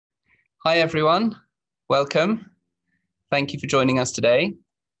Hi, everyone. Welcome. Thank you for joining us today.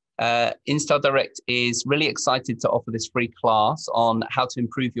 Install Direct is really excited to offer this free class on how to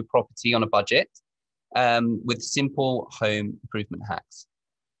improve your property on a budget with simple home improvement hacks.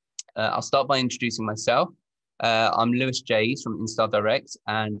 I'll start by introducing myself. I'm Lewis Jays from Install Direct,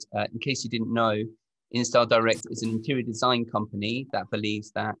 and in case you didn't know, Install Direct is an interior design company that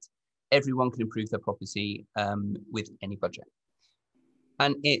believes that everyone can improve their property with any budget.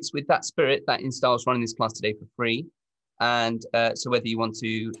 And it's with that spirit that Install is running this class today for free. And so whether you want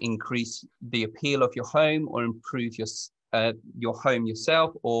to increase the appeal of your home or improve your home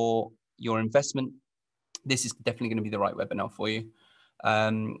yourself or your investment, this is definitely going to be the right webinar for you.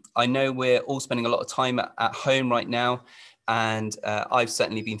 I know we're all spending a lot of time at home right now, and I've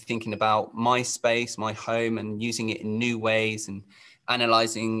certainly been thinking about my space, my home, and using it in new ways and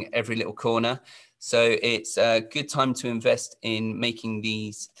analyzing every little corner. So it's a good time to invest in making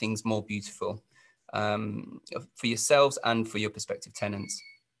these things more beautiful for yourselves and for your prospective tenants.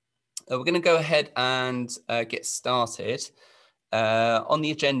 We're going to go ahead and get started. On the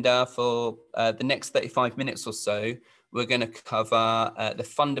agenda for the next 35 minutes or so, we're going to cover the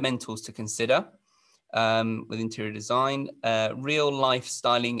fundamentals to consider with interior design, real life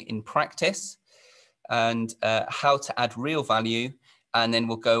styling in practice, and how to add real value. And then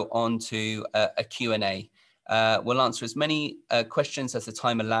we'll go on to a Q&A. We'll answer as many questions as the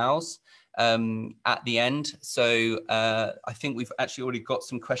time allows at the end. So I think we've actually already got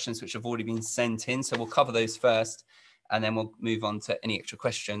some questions which have already been sent in. So we'll cover those first, and then we'll move on to any extra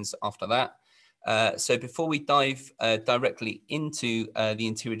questions after that. So before we dive directly into the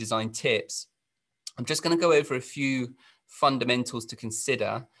interior design tips, I'm just going to go over a few fundamentals to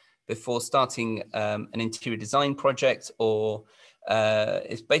consider before starting an interior design project, or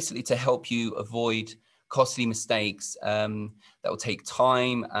it's basically to help you avoid costly mistakes that will take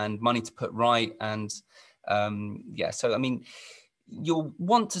time and money to put right. And yeah, so I mean, you'll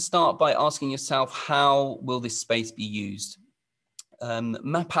want to start by asking yourself, how will this space be used?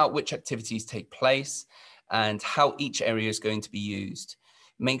 Map out which activities take place and how each area is going to be used.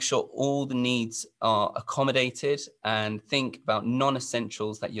 Make sure all the needs are accommodated, and think about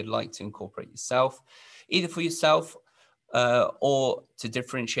non-essentials that you'd like to incorporate yourself, either for yourself or to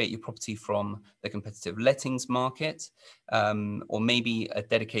differentiate your property from the competitive lettings market, or maybe a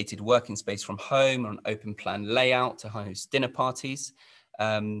dedicated working space from home or an open plan layout to host dinner parties.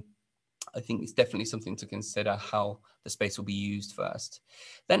 I think it's definitely something to consider, how the space will be used first.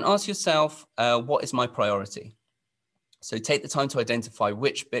 Then ask yourself, what is my priority? So take the time to identify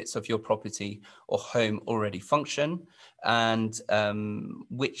which bits of your property or home already function and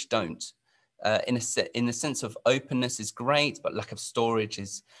which don't. In the sense of openness is great, but lack of storage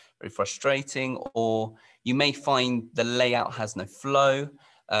is very frustrating, or you may find the layout has no flow.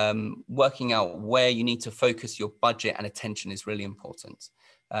 Working out where you need to focus your budget and attention is really important.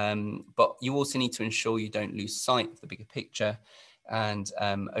 But you also need to ensure you don't lose sight of the bigger picture and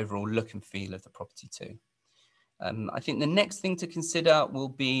overall look and feel of the property too. I think the next thing to consider will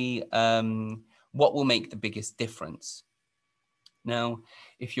be what will make the biggest difference. Now,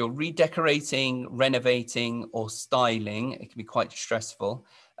 if you're redecorating, renovating, or styling, it can be quite stressful,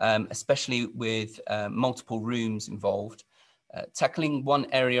 especially with multiple rooms involved. Tackling one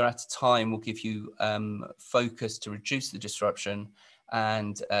area at a time will give you focus to reduce the disruption.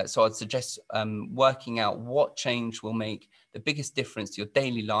 And so I'd suggest working out what change will make the biggest difference to your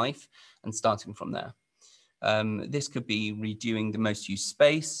daily life and starting from there. This could be redoing the most used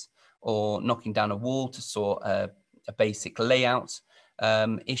space, or knocking down a wall to sort a basic layout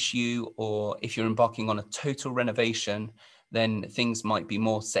issue, or if you're embarking on a total renovation, then things might be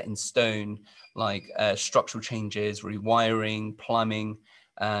more set in stone, like structural changes, rewiring, plumbing,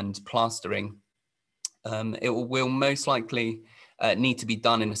 and plastering. It will most likely need to be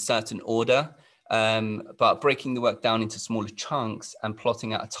done in a certain order, but breaking the work down into smaller chunks and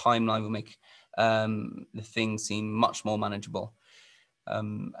plotting out a timeline will make the thing seem much more manageable,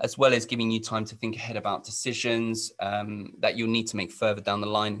 as well as giving you time to think ahead about decisions that you'll need to make further down the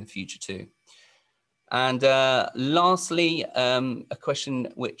line in the future too. And lastly, a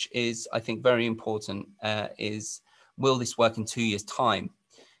question which is, I think, very important is, will this work in 2 years' time?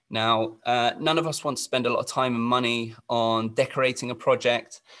 Now, none of us want to spend a lot of time and money on decorating a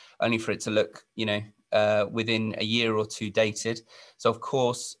project only for it to look, within a year or two dated. So of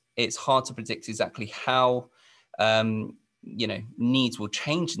course, it's hard to predict exactly how, needs will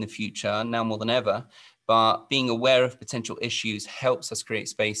change in the future now more than ever, but being aware of potential issues helps us create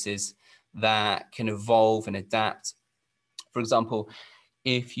spaces that can evolve and adapt. For example,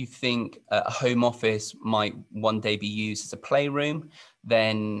 if you think a home office might one day be used as a playroom,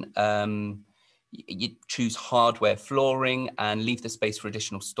 then you choose hardware flooring and leave the space for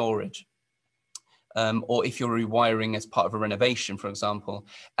additional storage. Or if you're rewiring as part of a renovation, for example,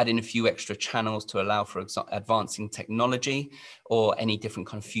 add in a few extra channels to allow for advancing technology or any different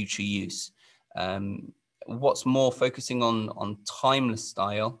kind of future use. What's more, focusing on timeless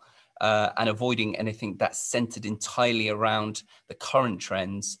style and avoiding anything that's centered entirely around the current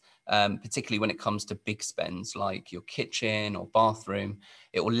trends, particularly when it comes to big spends like your kitchen or bathroom.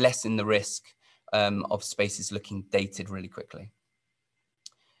 It will lessen the risk of spaces looking dated really quickly.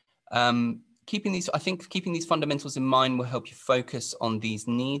 Keeping these fundamentals in mind will help you focus on these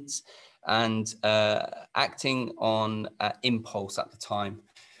needs and acting on impulse at the time.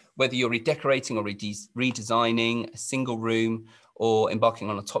 Whether you're redecorating or redesigning a single room or embarking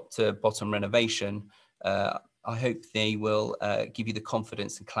on a top to bottom renovation, I hope they will give you the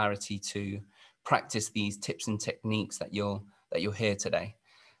confidence and clarity to practice these tips and techniques that you'll hear today.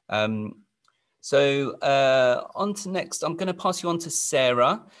 So on to next, I'm going to pass you on to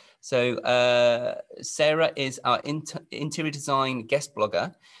Sarah. So Sarah is our interior design guest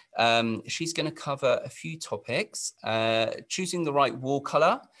blogger. She's going to cover a few topics: choosing the right wall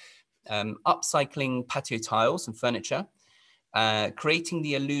color, upcycling patio tiles and furniture, creating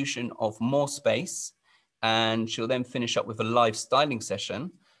the illusion of more space, and she'll then finish up with a live styling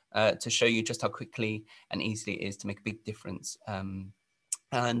session to show you just how quickly and easily it is to make a big difference.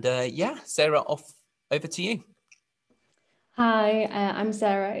 Yeah, Sarah, over to you. Hi, I'm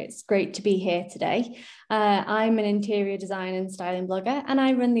Sarah. It's great to be here today. I'm an interior design and styling blogger, and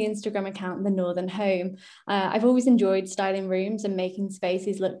I run the Instagram account The Northern Home. I've always enjoyed styling rooms and making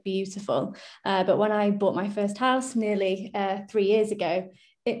spaces look beautiful. But when I bought my first house nearly 3 years ago,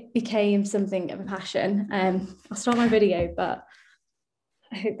 it became something of a passion. I'll start my video, but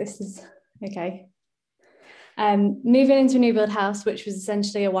I hope this is okay. Moving into a new build house, which was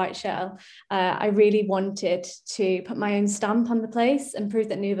essentially a white shell, I really wanted to put my own stamp on the place and prove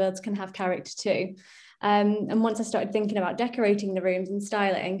that new builds can have character too. And once I started thinking about decorating the rooms and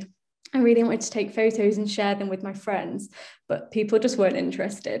styling, I really wanted to take photos and share them with my friends, but people just weren't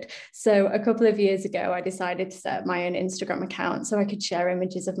interested. So a couple of years ago, I decided to set up my own Instagram account so I could share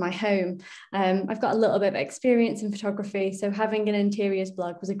images of my home. I've got a little bit of experience in photography, so having an interiors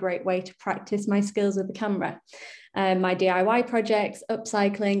blog was a great way to practice my skills with the camera. My DIY projects,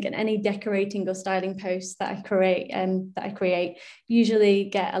 upcycling, and any decorating or styling posts that I create usually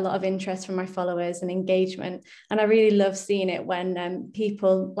get a lot of interest from my followers and engagement. And I really love seeing it when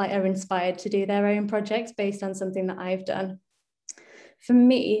people are inspired to do their own projects based on something that I've done. For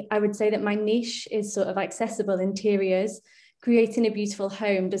me, I would say that my niche is sort of accessible interiors. Creating a beautiful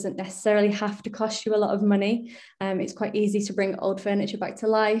home doesn't necessarily have to cost you a lot of money. It's quite easy to bring old furniture back to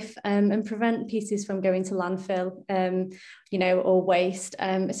life and prevent pieces from going to landfill, or waste,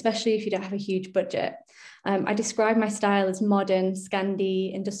 especially if you don't have a huge budget. I describe my style as modern,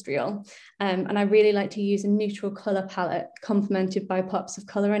 Scandi, industrial, and I really like to use a neutral colour palette complemented by pops of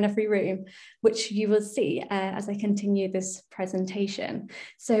colour in every room, which you will see as I continue this presentation.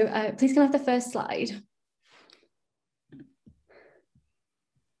 So please can I have the first slide?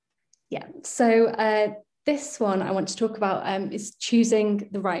 Yeah, so this one I want to talk about is choosing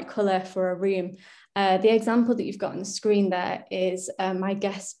the right colour for a room. The example that you've got on the screen there is my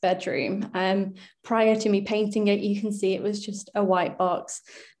guest bedroom. Prior to me painting it, you can see it was just a white box,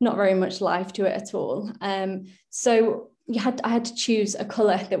 not very much life to it at all. So I had to choose a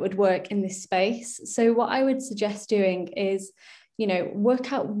colour that would work in this space. So what I would suggest doing is,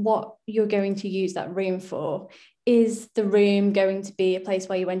 work out what you're going to use that room for. Is the room going to be a place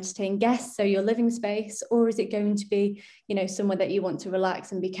where you entertain guests, so your living space, or is it going to be, somewhere that you want to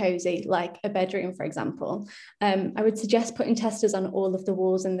relax and be cozy, like a bedroom, for example? I would suggest putting testers on all of the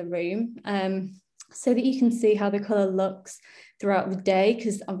walls in the room so that you can see how the colour looks throughout the day,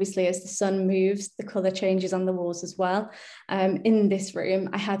 because obviously as the sun moves, the colour changes on the walls as well. In this room,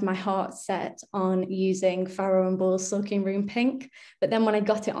 I had my heart set on using Farrow and Ball's Sulking Room Pink, but then when I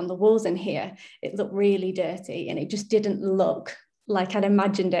got it on the walls in here, it looked really dirty and it just didn't look like I'd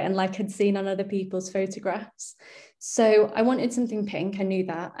imagined it and like I'd seen on other people's photographs. So I wanted something pink, I knew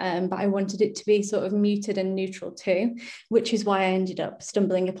that, but I wanted it to be sort of muted and neutral too, which is why I ended up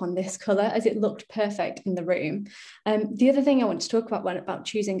stumbling upon this colour as it looked perfect in the room. The other thing I want to talk about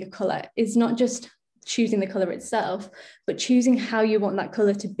choosing a colour is not just choosing the colour itself, but choosing how you want that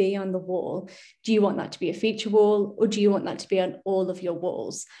colour to be on the wall. Do you want that to be a feature wall, or do you want that to be on all of your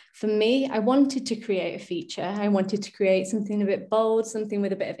walls? For me, I wanted to create a feature. I wanted to create something a bit bold, something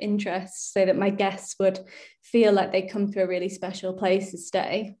with a bit of interest, so that my guests would feel like they come to a really special place to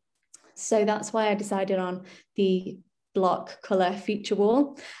stay. So that's why I decided on the block colour feature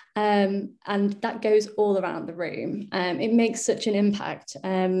wall, and that goes all around the room. It makes such an impact,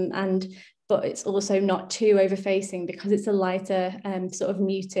 but it's also not too overfacing because it's a lighter sort of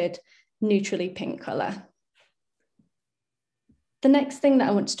muted, neutrally pink colour. The next thing that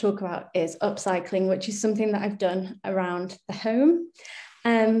I want to talk about is upcycling, which is something that I've done around the home.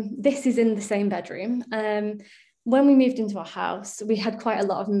 This is in the same bedroom. When we moved into our house, we had quite a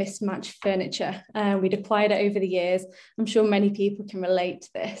lot of mismatched furniture. We'd acquired it over the years. I'm sure many people can relate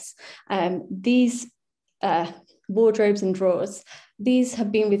to this. These wardrobes and drawers, these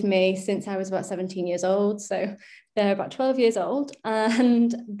have been with me since I was about 17 years old. So they're about 12 years old,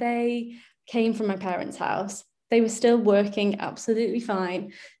 and they came from my parents' house. They were still working absolutely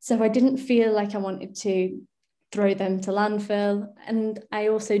fine. So I didn't feel like I wanted to throw them to landfill. And I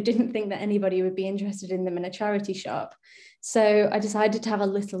also didn't think that anybody would be interested in them in a charity shop. So I decided to have a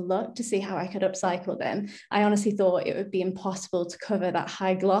little look to see how I could upcycle them. I honestly thought it would be impossible to cover that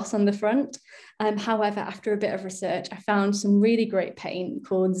high gloss on the front. However, after a bit of research, I found some really great paint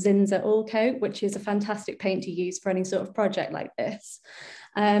called Zinza All Coat, which is a fantastic paint to use for any sort of project like this.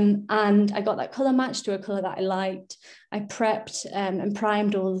 And I got that colour match to a colour that I liked. I prepped and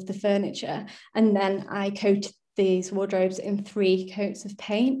primed all of the furniture, and then I coated these wardrobes in 3 coats of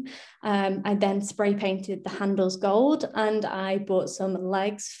paint. I then spray painted the handles gold, and I bought some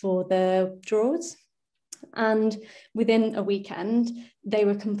legs for the drawers. And within a weekend, they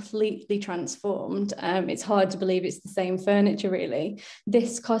were completely transformed. It's hard to believe it's the same furniture, really.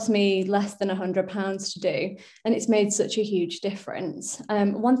 This cost me less than £100 to do, and it's made such a huge difference.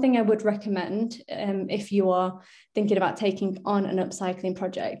 One thing I would recommend, if you are thinking about taking on an upcycling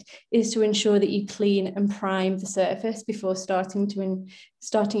project, is to ensure that you clean and prime the surface before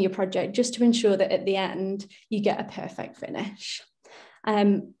starting your project, just to ensure that at the end you get a perfect finish.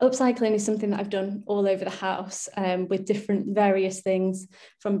 Upcycling is something that I've done all over the house, with different various things,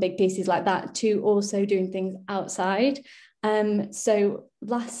 from big pieces like that to also doing things outside. So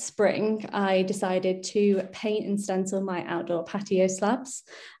last spring, I decided to paint and stencil my outdoor patio slabs.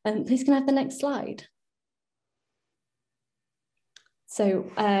 Please can I have the next slide? So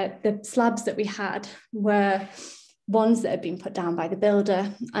the slabs that we had were ones that had been put down by the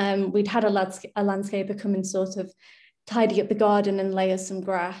builder. We'd had a landscaper come and sort of tidy up the garden and lay us some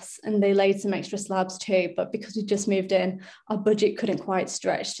grass, and they laid some extra slabs too, but because we just moved in, our budget couldn't quite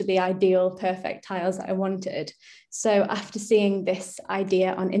stretch to the ideal perfect tiles that I wanted. So after seeing this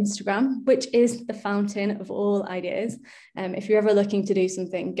idea on Instagram, which is the fountain of all ideas, if you're ever looking to do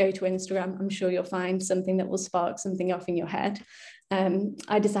something, go to Instagram. I'm sure you'll find something that will spark something off in your head.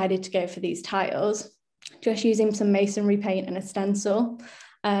 I decided to go for these tiles, just using some masonry paint and a stencil.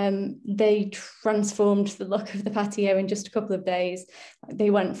 They transformed the look of the patio in just a couple of days. They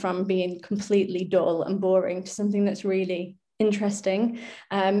went from being completely dull and boring to something that's really interesting.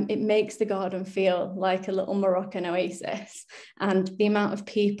 It makes the garden feel like a little Moroccan oasis. And the amount of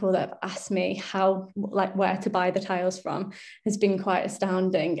people that have asked me where to buy the tiles from has been quite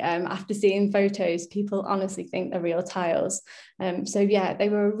astounding. After seeing photos, people honestly think they're real tiles. So yeah, they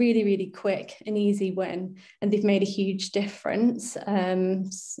were a really, really quick and easy win, and they've made a huge difference,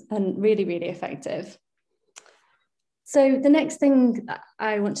 and really, really effective. So the next thing that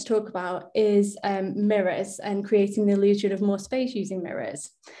I want to talk about is mirrors and creating the illusion of more space using mirrors.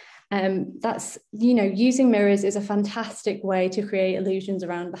 Using mirrors is a fantastic way to create illusions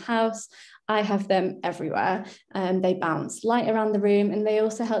around the house. I have them everywhere. They bounce light around the room, and they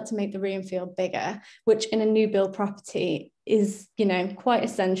also help to make the room feel bigger, which in a new build property is, quite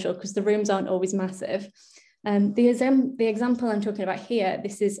essential because the rooms aren't always massive. The example I'm talking about here,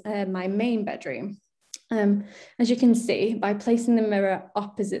 this is my main bedroom. As you can see, by placing the mirror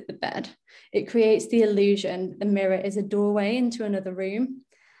opposite the bed, it creates the illusion the mirror is a doorway into another room,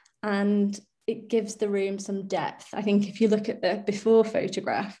 and it gives the room some depth. I think if you look at the before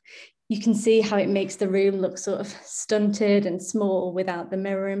photograph, you can see how it makes the room look sort of stunted and small without the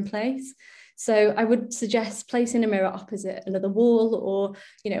mirror in place. So I would suggest placing a mirror opposite another wall, or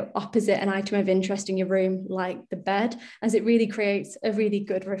opposite an item of interest in your room, like the bed, as it really creates a really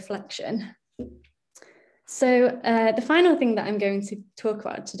good reflection. So the final thing that I'm going to talk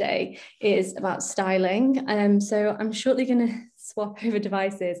about today is about styling. So I'm shortly going to swap over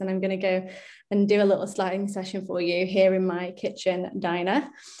devices, and I'm going to go and do a little styling session for you here in my kitchen diner.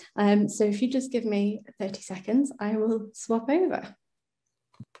 So if you just give me 30 seconds, I will swap over.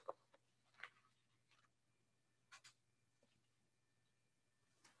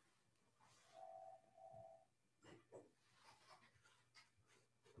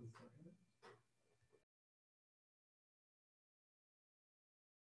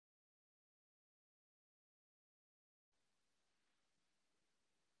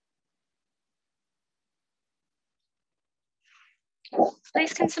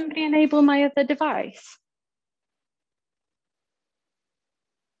 Please, can somebody enable my other device?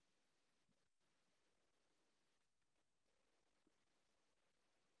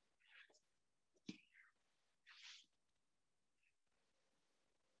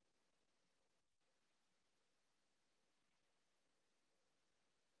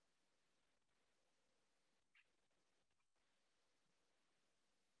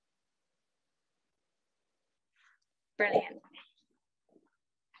 Brilliant.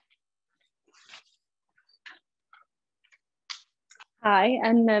 Hi,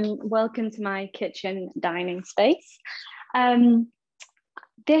 and welcome to my kitchen dining space.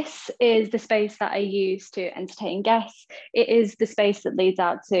 This is the space that I use to entertain guests. It is the space that leads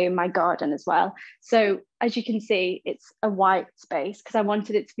out to my garden as well. So as you can see, it's a white space because I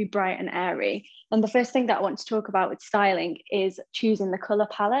wanted it to be bright and airy. And the first thing that I want to talk about with styling is choosing the color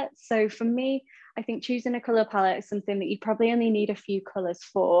palette. So for me, I think choosing a color palette is something that you probably only need a few colors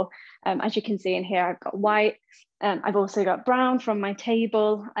for. As you can see in here, I've got white. I've also got brown from my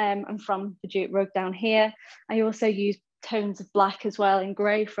table and from the jute rug down here. I also use tones of black as well and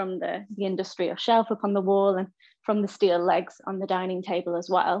grey from the industrial shelf up on the wall and from the steel legs on the dining table as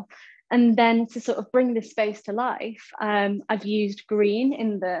well. And then to sort of bring this space to life, I've used green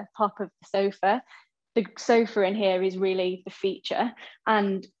in the top of the sofa. The sofa in here is really the feature,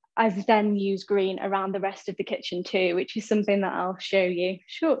 and I've then used green around the rest of the kitchen too, which is something that I'll show you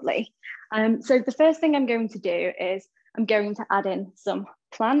shortly. So the first thing I'm going to do is I'm going to add in some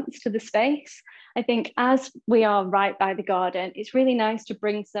plants to the space. I think as we are right by the garden, it's really nice to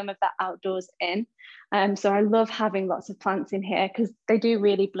bring some of that outdoors in. So I love having lots of plants in here because they do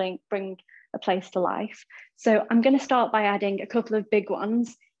really bring a place to life. So I'm going to start by adding a couple of big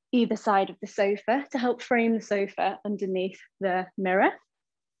ones either side of the sofa to help frame the sofa underneath the mirror.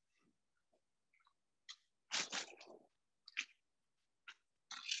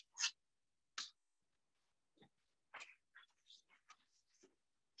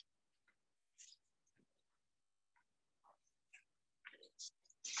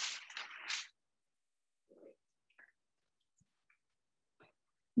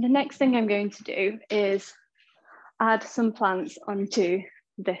 The next thing I'm going to do is add some plants onto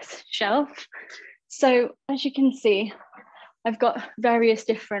this shelf. So as you can see, I've got various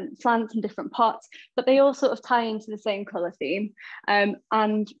different plants and different pots, but they all sort of tie into the same color theme.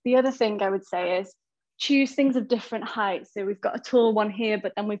 And the other thing I would say is choose things of different heights. So we've got a tall one here,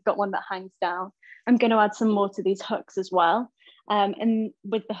 but then we've got one that hangs down. I'm going to add some more to these hooks as well. And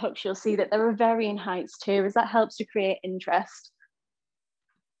with the hooks, you'll see that there are varying heights too, as that helps to create interest.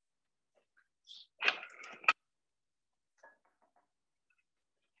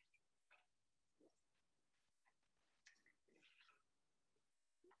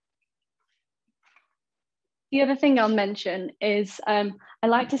 The other thing I'll mention is I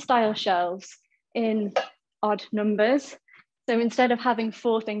like to style shelves in odd numbers. So instead of having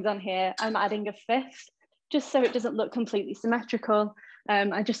 4 things on here, I'm adding a 5th, just so it doesn't look completely symmetrical.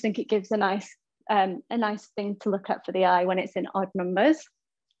 I just think it gives a nice thing to look at for the eye when it's in odd numbers.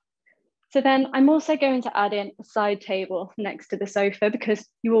 So then I'm also going to add in a side table next to the sofa because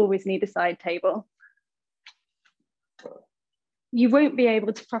you always need a side table. You won't be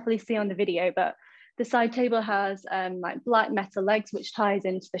able to properly see on the video, but the side table has like black metal legs, which ties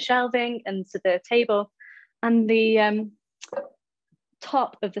into the shelving and to the table. And the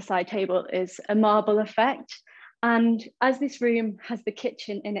top of the side table is a marble effect. And as this room has the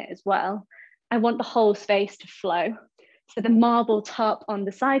kitchen in it as well, I want the whole space to flow. So the marble top on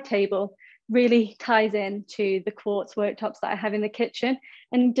the side table really ties into the quartz worktops that I have in the kitchen,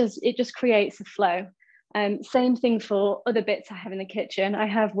 and it just creates a flow. Same thing for other bits I have in the kitchen. I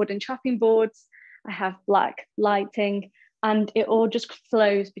have wooden chopping boards, I have black lighting, and it all just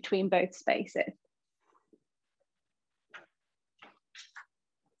flows between both spaces.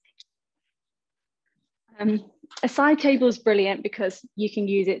 A side table is brilliant because you can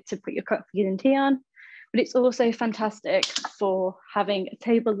use it to put your coffee and tea on, but it's also fantastic for having a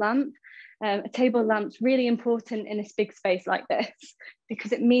table lamp. A table lamp's really important in this big space like this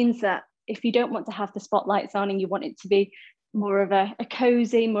because it means that if you don't want to have the spotlights on and you want it to be more of a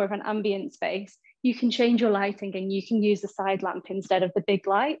cozy, more of an ambient space, you can change your lighting and you can use the side lamp instead of the big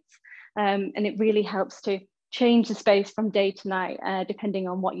lights. And it really helps to change the space from day to night, depending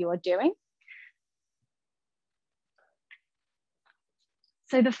on what you are doing.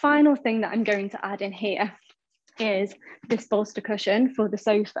 So the final thing that I'm going to add in here is this bolster cushion for the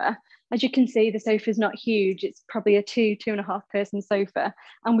sofa. As you can see, the sofa is not huge. It's probably a 2.5 person sofa.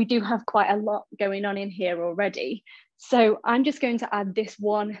 And we do have quite a lot going on in here already. So I'm just going to add this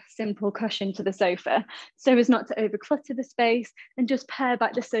one simple cushion to the sofa so as not to overclutter the space, and just pare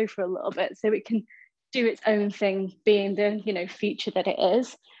back the sofa a little bit so it can do its own thing, being the, you know, feature that it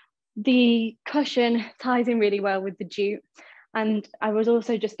is. The cushion ties in really well with the jute. And I was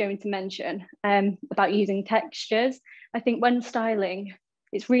also just going to mention about using textures. I think when styling,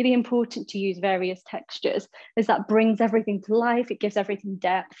 it's really important to use various textures, as that brings everything to life. It gives everything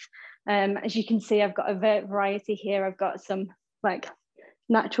depth. As you can see, I've got a variety here. I've got some like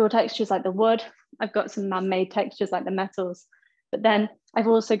natural textures like the wood. I've got some man-made textures like the metals. But then I've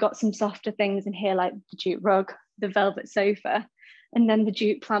also got some softer things in here like the jute rug, the velvet sofa, and then the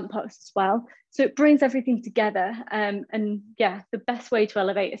jute plant pots as well. So it brings everything together. And yeah, the best way to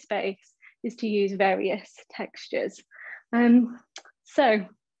elevate a space is to use various textures. So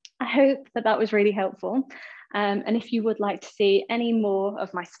I hope that that was really helpful. And if you would like to see any more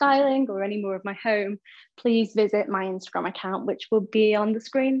of my styling or any more of my home, please visit my Instagram account, which will be on the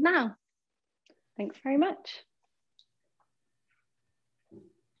screen now. Thanks very much.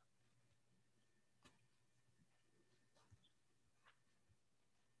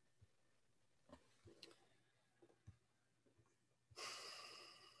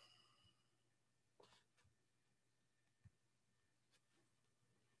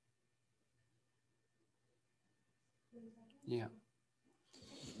 Yeah.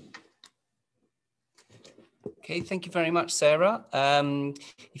 Okay, thank you very much, Sarah.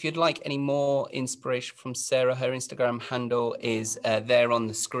 If you'd like any more inspiration from Sarah, her Instagram handle is there on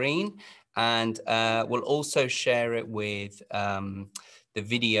the screen, and we'll also share it with the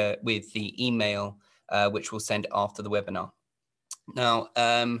video, with the email, which we'll send after the webinar. Now,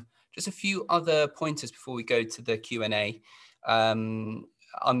 just a few other pointers before we go to the Q&A. I'm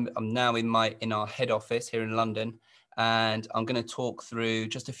now in our head office here in London, and I'm going to talk through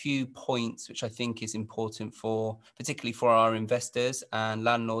just a few points which I think is important for, particularly for our investors and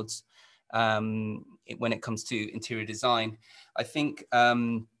landlords, when it comes to interior design. I think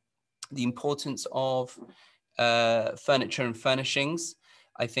the importance of furniture and furnishings.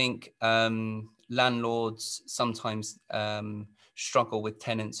 I think landlords sometimes struggle with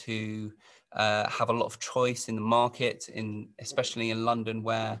tenants who have a lot of choice in the market, especially in London,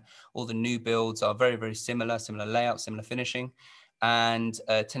 where all the new builds are very, very similar layout, similar finishing, and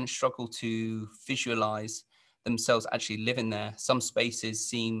tenants struggle to visualize themselves actually living there. Some spaces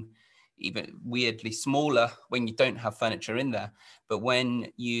seem even weirdly smaller when you don't have furniture in there, but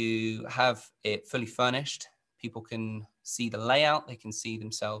when you have it fully furnished, people can see the layout, they can see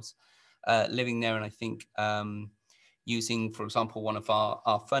themselves living there. And I think using, for example, one of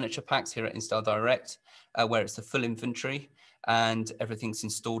our furniture packs here at Install Direct, where it's the full inventory and everything's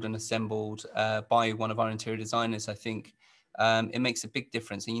installed and assembled by one of our interior designers, I think it makes a big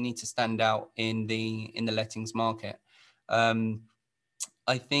difference, and you need to stand out in the lettings market.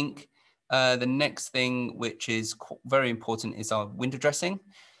 I think the next thing, which is very important, is our window dressing.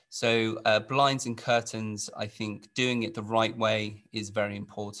 So blinds and curtains, I think doing it the right way is very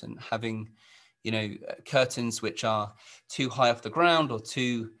important. Having, curtains which are too high off the ground or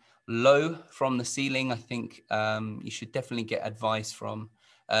too low from the ceiling, I think you should definitely get advice from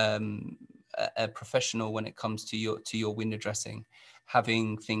a professional when it comes to your window dressing.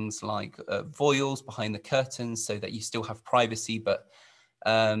 Having things like voiles behind the curtains so that you still have privacy, but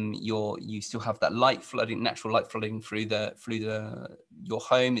you still have that natural light flooding through your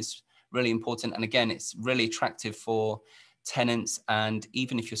home is really important. And again, it's really attractive for tenants, and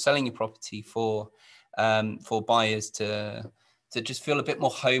even if you're selling your property, for buyers to just feel a bit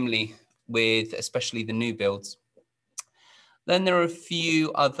more homely with, especially the new builds. Then there are a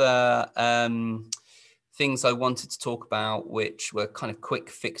few other things I wanted to talk about, which were kind of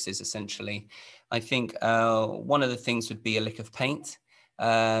quick fixes, essentially. I think one of the things would be a lick of paint.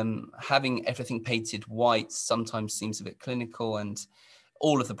 Having everything painted white sometimes seems a bit clinical, and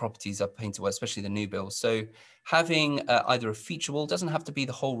all of the properties are painted white, especially the new builds. So having either a feature wall, doesn't have to be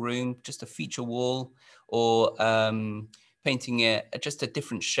the whole room, just a feature wall, or painting it just a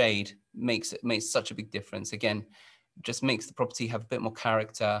different shade makes such a big difference. Again, just makes the property have a bit more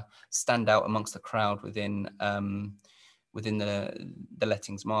character, stand out amongst the crowd within the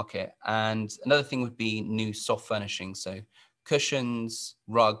lettings market. And another thing would be new soft furnishings. So cushions,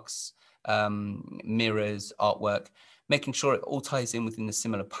 rugs, mirrors, artwork, making sure it all ties in within the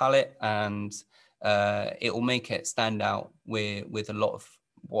similar palette, and it will make it stand out with a lot of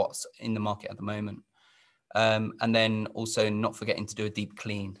what's in the market at the moment. And then also not forgetting to do a deep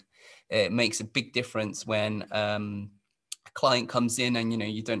clean. It makes a big difference when a client comes in and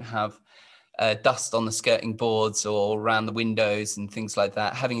you don't have dust on the skirting boards or around the windows and things like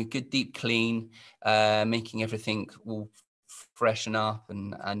that. Having a good deep clean, making everything all freshen up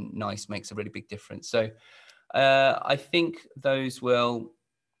and nice makes a really big difference. So I think those will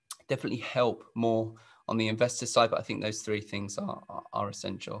definitely help more on the investor side, but I think those three things are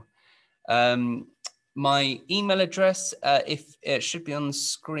essential. My email address, if it should be on the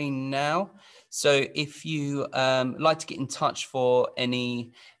screen now. So if you like to get in touch for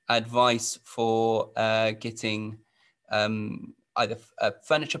any advice for getting either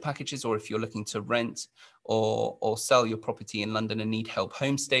furniture packages, or if you're looking to rent or sell your property in London and need help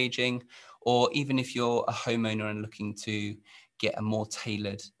home staging, or even if you're a homeowner and looking to get a more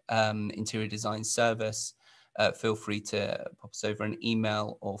tailored interior design service, feel free to pop us over an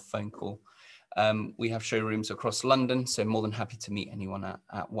email or phone call. We have showrooms across London, so more than happy to meet anyone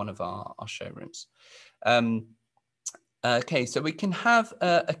at one of our showrooms. Okay, so we can have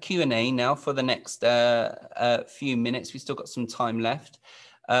a Q&A now for the next few minutes. We've still got some time left.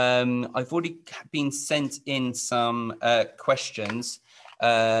 I've already been sent in some questions,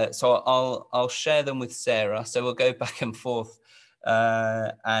 so I'll share them with Sarah. So we'll go back and forth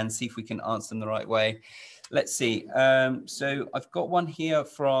and see if we can answer them the right way. Let's see. So I've got one here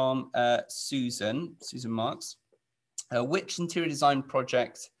from Susan Marks. Which interior design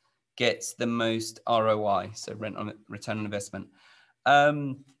project gets the most ROI, so return on investment?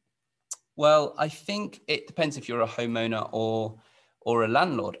 Well, I think it depends if you're a homeowner or a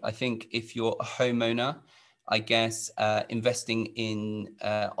landlord. I think if you're a homeowner, I guess investing in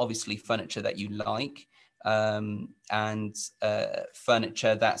obviously furniture that you like, and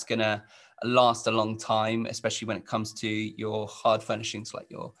furniture that's going to last a long time, especially when it comes to your hard furnishings like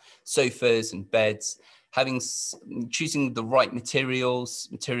your sofas and beds. Choosing the right materials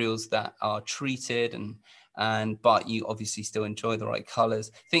that are treated but you obviously still enjoy the right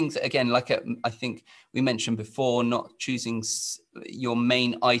colors. Things again, like I think we mentioned before, not choosing your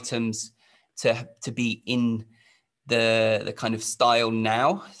main items to be in the kind of style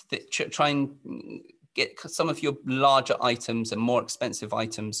now. Try and get some of your larger items and more expensive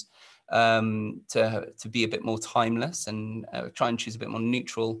items to be a bit more timeless, and try and choose a bit more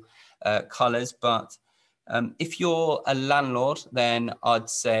neutral colors. But if you're a landlord, then I'd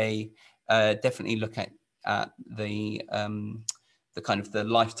say definitely look at the kind of the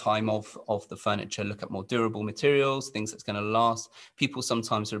lifetime of the furniture. Look at more durable materials, things that's going to last. People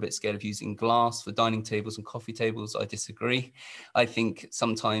sometimes are a bit scared of using glass for dining tables and coffee tables. I disagree. I think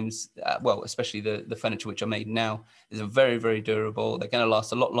sometimes, well, especially the furniture which are made now is very, very durable. They're going to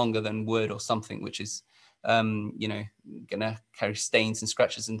last a lot longer than wood or something which is, going to carry stains and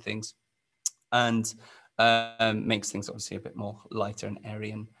scratches and things, and makes things obviously a bit more lighter and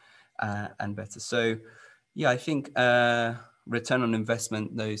airy and better. So yeah, I think return on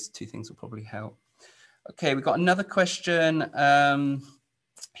investment, those two things will probably help. Okay, we've got another question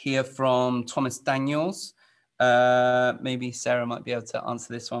here from Thomas Daniels. Maybe Sarah might be able to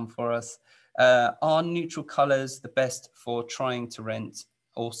answer this one for us. Are neutral colors the best for trying to rent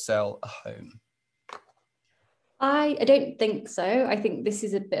or sell a home? I don't think so. I think this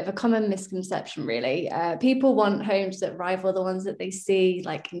is a bit of a common misconception, really. People want homes that rival the ones that they see,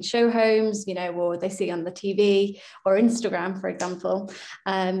 like in show homes, or they see on the TV or Instagram, for example.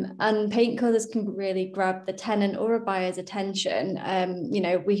 And paint colours can really grab the tenant or a buyer's attention.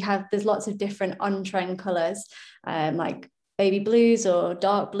 There's lots of different on-trend colours, like baby blues or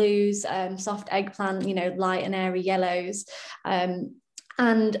dark blues, soft eggplant, light and airy yellows.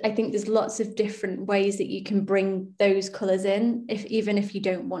 And I think there's lots of different ways that you can bring those colours in, even if you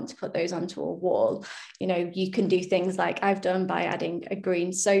don't want to put those onto a wall. You can do things like I've done by adding a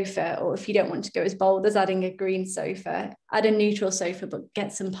green sofa, or if you don't want to go as bold as adding a green sofa, add a neutral sofa, but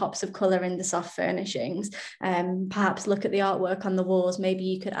get some pops of colour in the soft furnishings. Perhaps look at the artwork on the walls. Maybe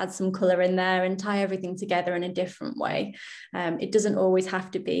you could add some colour in there and tie everything together in a different way. It doesn't always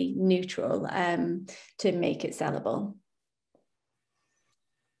have to be neutral to make it sellable.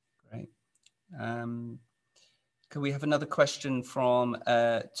 Great. Can we have another question from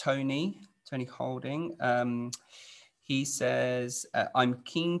Tony Holding? He says, I'm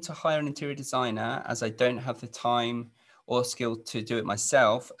keen to hire an interior designer as I don't have the time or skill to do it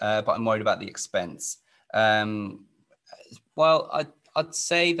myself, but I'm worried about the expense. Well, I'd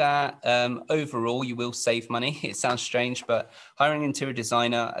say that overall you will save money. It sounds strange, but hiring an interior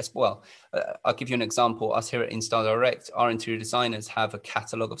designer as well. I'll give you an example. Us here at Install Direct, our interior designers have a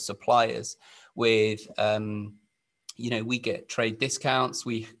catalogue of suppliers with, we get trade discounts.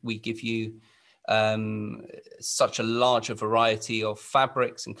 We give you such a larger variety of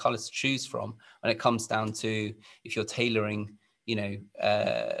fabrics and colors to choose from when it comes down to if you're tailoring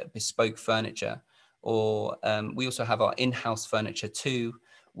bespoke furniture. Or we also have our in-house furniture too,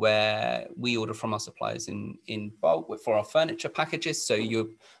 where we order from our suppliers in bulk for our furniture packages. So you're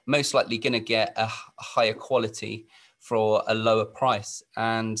most likely going to get a higher quality for a lower price.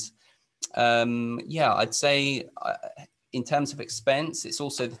 And I'd say in terms of expense, it's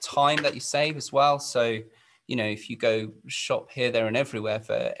also the time that you save as well. So, if you go shop here, there, and everywhere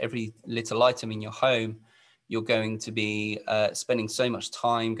for every little item in your home, you're going to be spending so much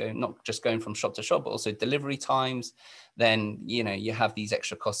time not just going from shop to shop, but also delivery times. Then, you have these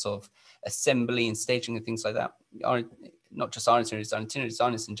extra costs of assembly and staging and things like that. Not just our interior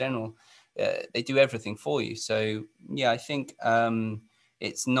designers in general, they do everything for you. So, I think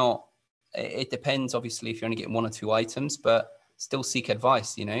it depends, obviously, if you're only getting one or two items, but still seek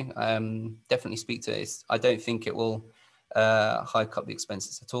advice, definitely speak to it. I don't think it will hike up the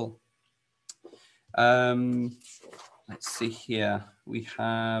expenses at all. Let's see here. We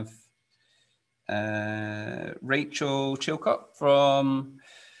have Rachel Chilcott from,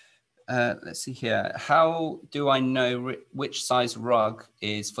 let's see here. How do I know which size rug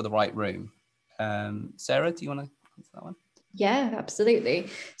is for the right room? Sarah, do you want to answer that one? Yeah, absolutely.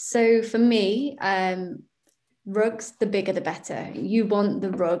 So for me, rugs, the bigger the better. You want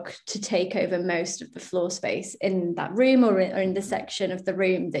the rug to take over most of the floor space in that room or in the section of the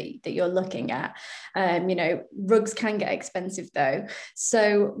room that you're looking at. Rugs can get expensive though.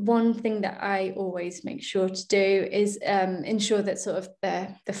 So one thing that I always make sure to do is ensure that sort of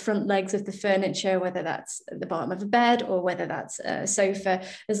the front legs of the furniture, whether that's at the bottom of a bed or whether that's a sofa,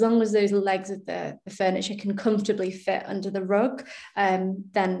 as long as those legs of the furniture can comfortably fit under the rug,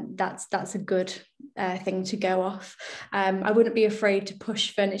 then that's a good thing to go off. I wouldn't be afraid to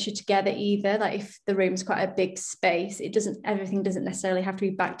push furniture together either. Like if the room's quite a big space, everything doesn't necessarily have to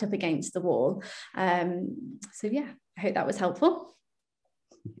be backed up against the wall. So yeah, I hope that was helpful.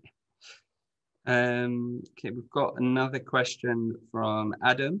 Okay, we've got another question from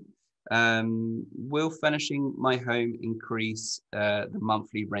Adam. Will furnishing my home increase the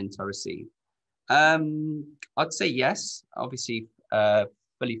monthly rent I receive? I'd say yes. Obviously,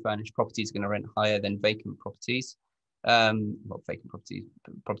 fully furnished properties are going to rent higher than vacant properties. Vacant properties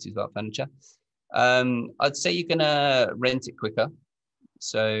without furniture. I'd say you're going to rent it quicker.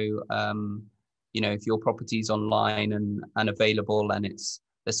 So, if your property's online and available, and it's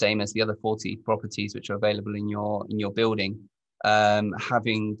the same as the other 40 properties which are available in your building,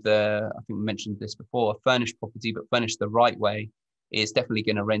 having I think we mentioned this before, a furnished property, but furnished the right way, is definitely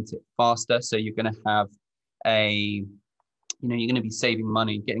going to rent it faster. So you're going to have you're going to be saving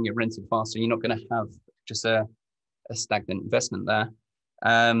money, getting it rented faster. You're not going to have just a stagnant investment there.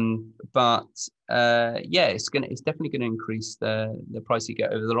 It's definitely going to increase the price you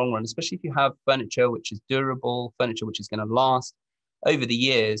get over the long run, especially if you have furniture which is durable, furniture which is going to last over the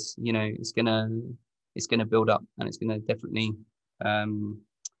years. It's going to build up, and it's going to definitely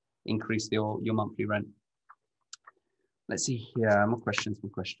increase your monthly rent. Let's see here, more questions.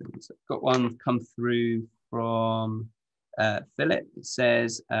 I've got one come through from Philip. It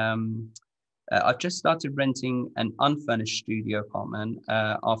says, I've just started renting an unfurnished studio apartment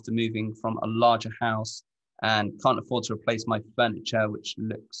after moving from a larger house and can't afford to replace my furniture, which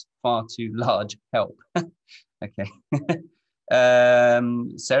looks far too large. Help. Okay.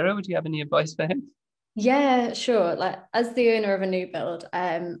 Sarah, would you have any advice for him? Yeah, sure. Like as the owner of a new build,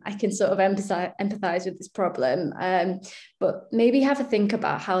 I can sort of empathize with this problem, but maybe have a think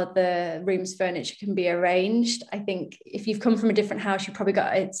about how the room's furniture can be arranged. I think if you've come from a different house, you've probably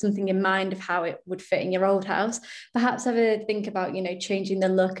got something in mind of how it would fit in your old house. Perhaps have a think about, changing the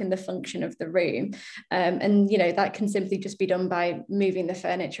look and the function of the room. And that can simply just be done by moving the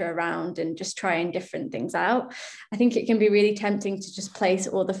furniture around and just trying different things out. I think it can be really tempting to just place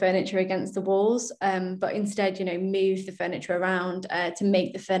all the furniture against the walls. But instead, move the furniture around to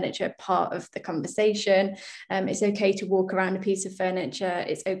make the furniture part of the conversation. It's okay to walk around a piece of furniture.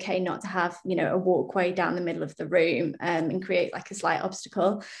 It's okay not to have, a walkway down the middle of the room and create like a slight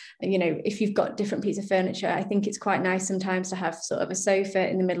obstacle. If you've got different pieces of furniture, I think it's quite nice sometimes to have sort of a sofa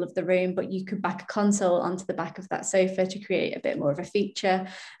in the middle of the room, but you could back a console onto the back of that sofa to create a bit more of a feature.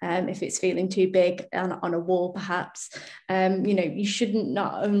 If it's feeling too big on a wall, perhaps, you shouldn't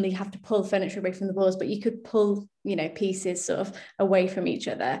not only have to pull furniture away from the walls, but you could pull, pieces sort of away from each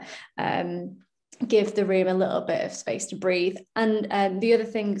other. Give the room a little bit of space to breathe. And the other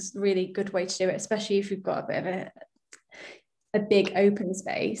thing's really good way to do it, especially if you've got a bit of a big open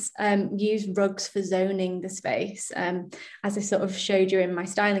space, use rugs for zoning the space. As I sort of showed you in my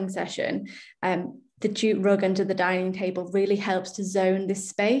styling session, the jute rug under the dining table really helps to zone this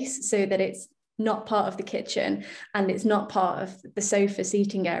space so that it's not part of the kitchen and it's not part of the sofa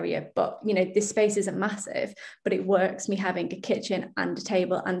seating area, but you know, this space isn't massive, but it works me having a kitchen and a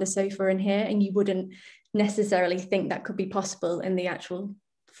table and a sofa in here, and you wouldn't necessarily think that could be possible in the actual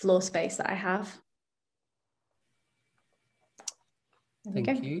floor space that I have.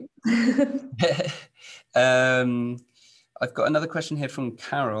 Thank you. I've got another question here from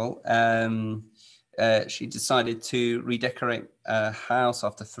Carol. She decided to redecorate a house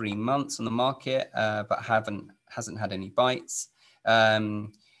after 3 months on the market, but hasn't had any bites.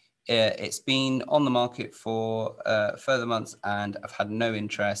 It's been on the market for further months and I've had no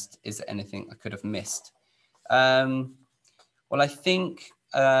interest. Is there anything I could have missed? Well, I think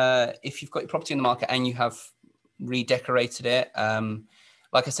if you've got your property on the market and you have redecorated it,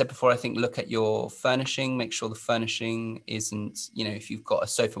 like I said before, I think look at your furnishing, make sure the furnishing isn't, you know, if you've got a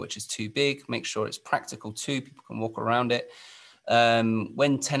sofa which is too big, make sure it's practical too, people can walk around it.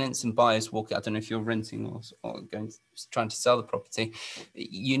 When tenants and buyers walk, I don't know if you're renting or trying to sell the property,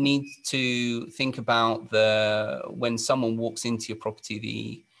 you need to think about when someone walks into your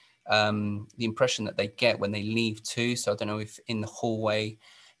property, the impression that they get when they leave too. So I don't know if in the hallway,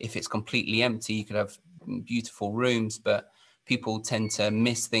 if it's completely empty, you could have beautiful rooms, but people tend to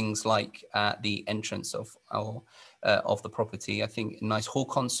miss things like the entrance of the property. I think a nice hall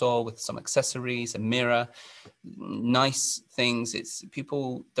console with some accessories, a mirror, nice things.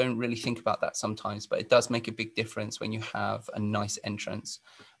 People don't really think about that sometimes, but it does make a big difference when you have a nice entrance.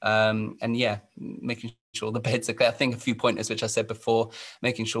 And yeah, making sure the beds are clear. I think a few pointers which I said before,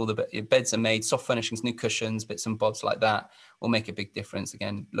 making sure the beds are made, soft furnishings, new cushions, bits and bobs like that will make a big difference.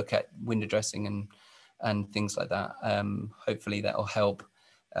 Again, look at window dressing and things like that. Hopefully that will help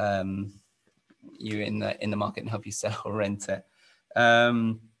you in the market and help you sell or rent it.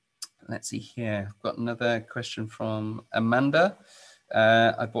 Let's see here. I've got another question from Amanda.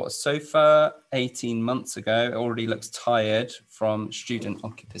 I bought a sofa 18 months ago. It already looks tired from student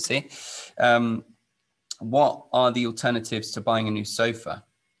occupancy. What are the alternatives to buying a new sofa?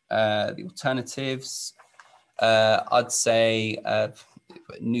 The alternatives, I'd say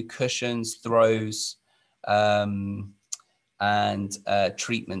new cushions, throws, and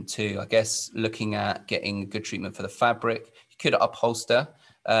treatment too. I guess looking at getting good treatment for the fabric. You could upholster.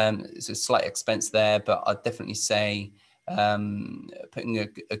 It's a slight expense there, but I'd definitely say putting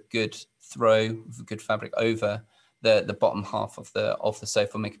a good throw of good fabric over the bottom half of the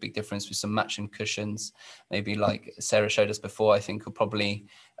sofa will make a big difference with some matching cushions. Maybe like Sarah showed us before, I think will probably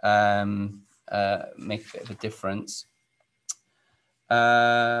make a bit of a difference.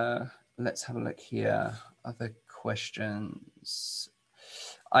 Let's have a look here. Other questions.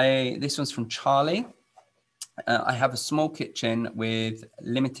 This one's from Charlie. I have a small kitchen with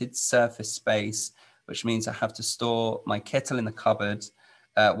limited surface space, which means I have to store my kettle in the cupboard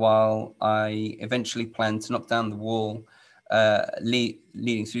while I eventually plan to knock down the wall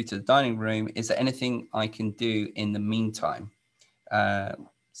leading through to the dining room. Is there anything I can do in the meantime?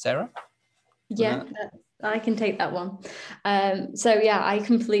 Sarah? Yeah, I can take that one. So yeah, I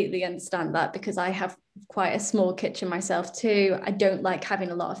completely understand that because I have quite a small kitchen myself too. I don't like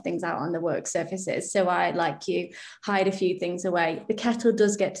having a lot of things out on the work surfaces. So I, like you, hide a few things away. The kettle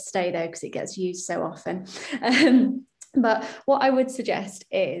does get to stay though because it gets used so often. But what I would suggest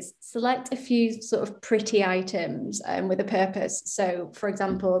is select a few sort of pretty items with a purpose. So for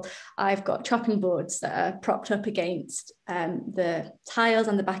example, I've got chopping boards that are propped up against the tiles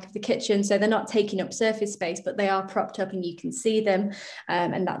on the back of the kitchen. So they're not taking up surface space, but they are propped up and you can see them,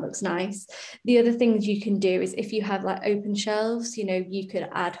 and that looks nice. The other things you can do is if you have like open shelves, you know, you could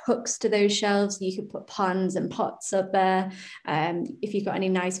add hooks to those shelves. You could put pans and pots up there. If you've got any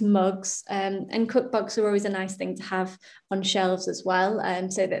nice mugs, and cookbooks are always a nice thing to have on shelves as well,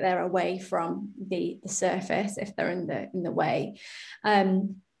 so that they're away from the surface if they're in the way.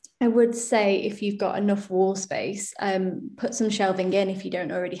 I would say if you've got enough wall space, put some shelving in if you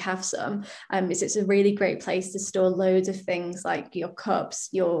don't already have some. It's a really great place to store loads of things like your cups,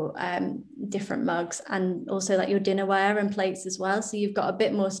 your different mugs, and also like your dinnerware and plates as well. So you've got a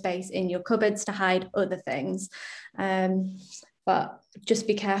bit more space in your cupboards to hide other things. But just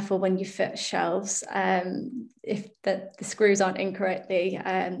be careful when you fit shelves. If the screws aren't incorrectly,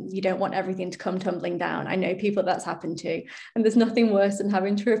 you don't want everything to come tumbling down. I know people that's happened to, and there's nothing worse than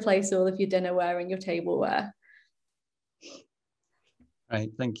having to replace all of your dinnerware and your tableware.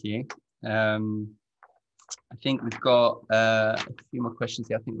 Right, thank you. I think we've got a few more questions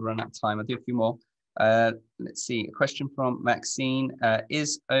here. I think we'll run out of time. I'll do a few more. Let's see, a question from Maxine.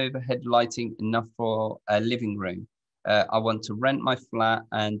 Is overhead lighting enough for a living room? I want to rent my flat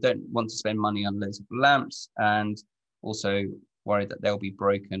and don't want to spend money on loads of lamps, and also worried that they'll be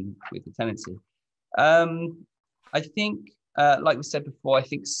broken with the tenancy. I think, like we said before, I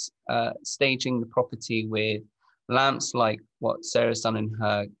think staging the property with lamps like what Sarah's done in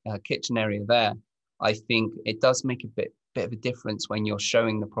her kitchen area there, I think it does make a bit of a difference when you're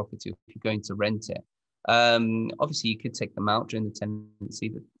showing the property if you're going to rent it. Obviously, you could take them out during the tenancy,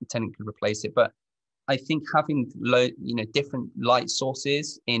 the tenant could replace it, but I think having different light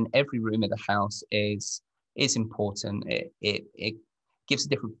sources in every room of the house is important. It gives a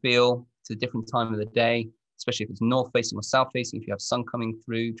different feel to a different time of the day, especially if it's north facing or south facing, if you have sun coming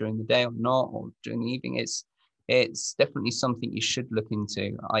through during the day or not, or during the evening. It's definitely something you should look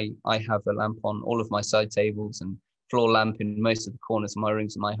into. I have a lamp on all of my side tables and floor lamp in most of the corners of my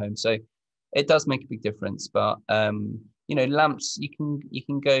rooms in my home. So it does make a big difference. But lamps, you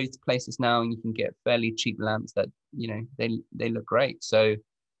can go to places now and you can get fairly cheap lamps that they look great. So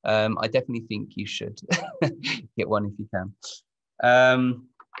I definitely think you should get one if you can.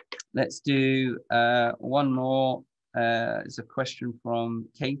 Let's do one more. It's a question from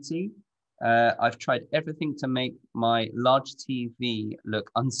Katie. I've tried everything to make my large TV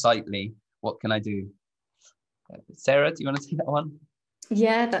look unsightly. What can I do? Sarah, do you want to take that one?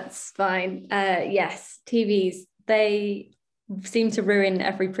 Yeah, that's fine. Yes, TVs, they seem to ruin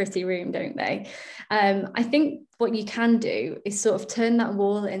every pretty room, don't they? I think what you can do is sort of turn that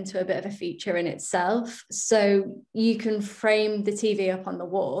wall into a bit of a feature in itself. So you can frame the TV up on the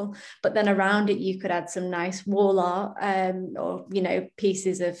wall, but then around it you could add some nice wall art, or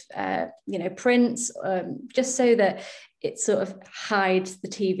pieces of prints, just so that it sort of hides the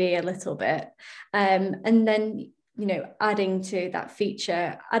TV a little bit, and then adding to that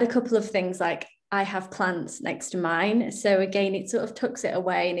feature, add a couple of things like I have plants next to mine. So again, it sort of tucks it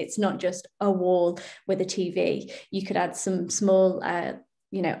away and it's not just a wall with a TV. You could add some small,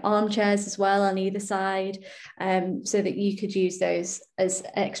 armchairs as well on either side, so that you could use those as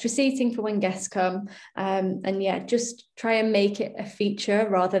extra seating for when guests come. And yeah, just try and make it a feature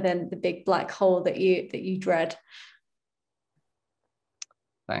rather than the big black hole that you dread.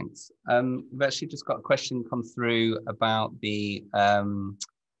 Thanks. We've actually just got a question come through about the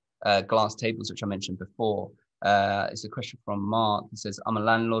glass tables, which I mentioned before. It's a question from Mark. He says, I'm a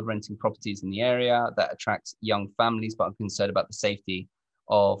landlord renting properties in the area that attracts young families, but I'm concerned about the safety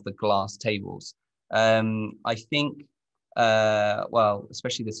of the glass tables. I think,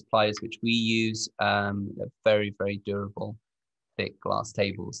 especially the suppliers which we use, they're very, very durable, thick glass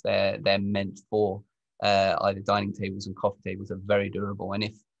tables. They're meant for either dining tables and coffee tables, are very durable. And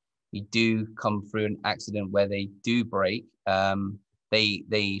if you do come through an accident where they do break,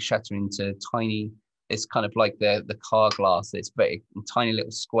 they shatter into tiny, it's kind of like the car glass. It's very tiny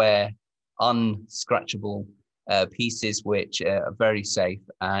little square, unscratchable pieces, which are very safe.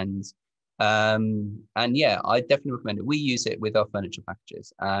 And yeah, I definitely recommend it. We use it with our furniture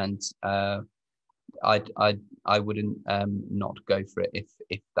packages, and I wouldn't not go for it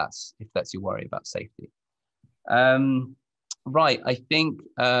if that's your worry about safety. Right, I think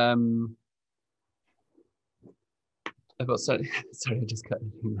I've got sorry, I just cut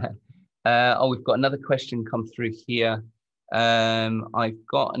anything there. We've got another question come through here. I've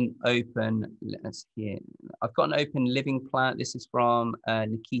got an open, let's see, I've got an open living plan. This is from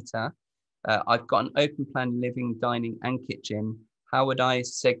Nikita. I've got an open plan living, dining, and kitchen. How would I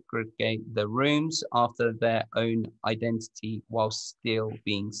segregate the rooms after their own identity while still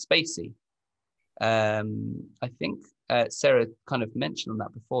being spacey? I think Sarah kind of mentioned on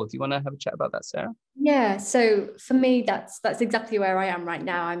that before. Do you want to have a chat about that, Sarah? Yeah, so for me, that's exactly where I am right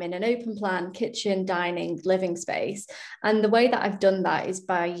now. I'm in an open plan kitchen, dining, living space. And the way that I've done that is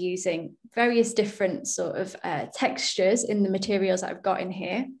by using various different sort of textures in the materials that I've got in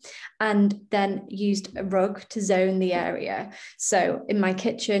here, and then used a rug to zone the area. So in my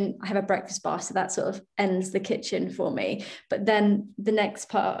kitchen, I have a breakfast bar, so that sort of ends the kitchen for me. But then the next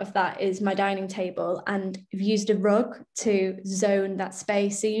part of that is my dining table, and I've used a rug to zone that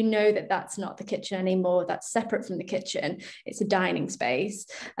space. So you know that that's not the kitchen anymore, that's separate from the kitchen, it's a dining space.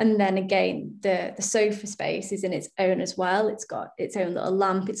 And then again, the sofa space is in its own as well. It's got its own little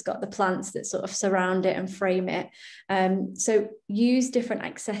lamp, it's got the plants that sort of surround it and frame it. So use different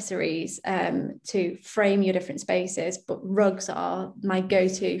accessories to frame your different spaces, but rugs are my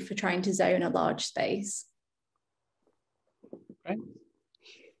go-to for trying to zone a large space. Great.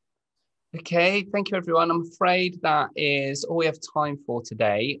 Okay, thank you everyone. I'm afraid that is all we have time for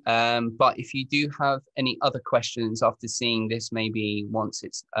today. But if you do have any other questions after seeing this, maybe once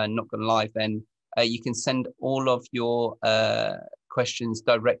it's not gone live, then you can send all of your questions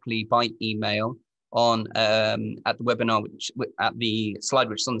directly by email on at the webinar, which at the slide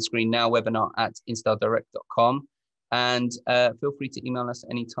which is on the screen now, webinar@instardirect.com. And feel free to email us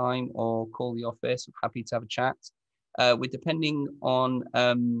anytime or call the office. We're happy to have a chat. We're depending on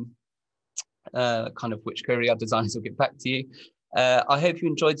kind of which courier our designers will get back to you. I hope you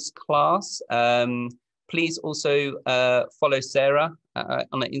enjoyed this class. Please also follow Sarah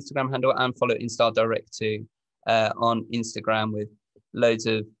on her Instagram handle, and follow Instar Direct too on Instagram, with loads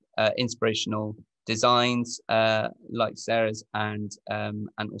of inspirational designs like Sarah's, and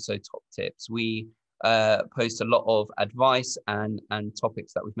also top tips. We post a lot of advice and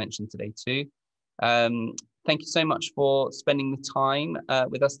topics that we've mentioned today too. Thank you so much for spending the time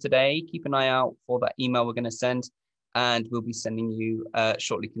with us today. Keep an eye out for that email we're going to send, and we'll be sending you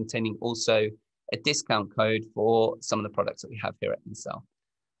shortly, containing also a discount code for some of the products that we have here at Instar.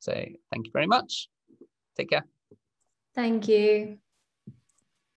 So thank you very much. Take care. Thank you.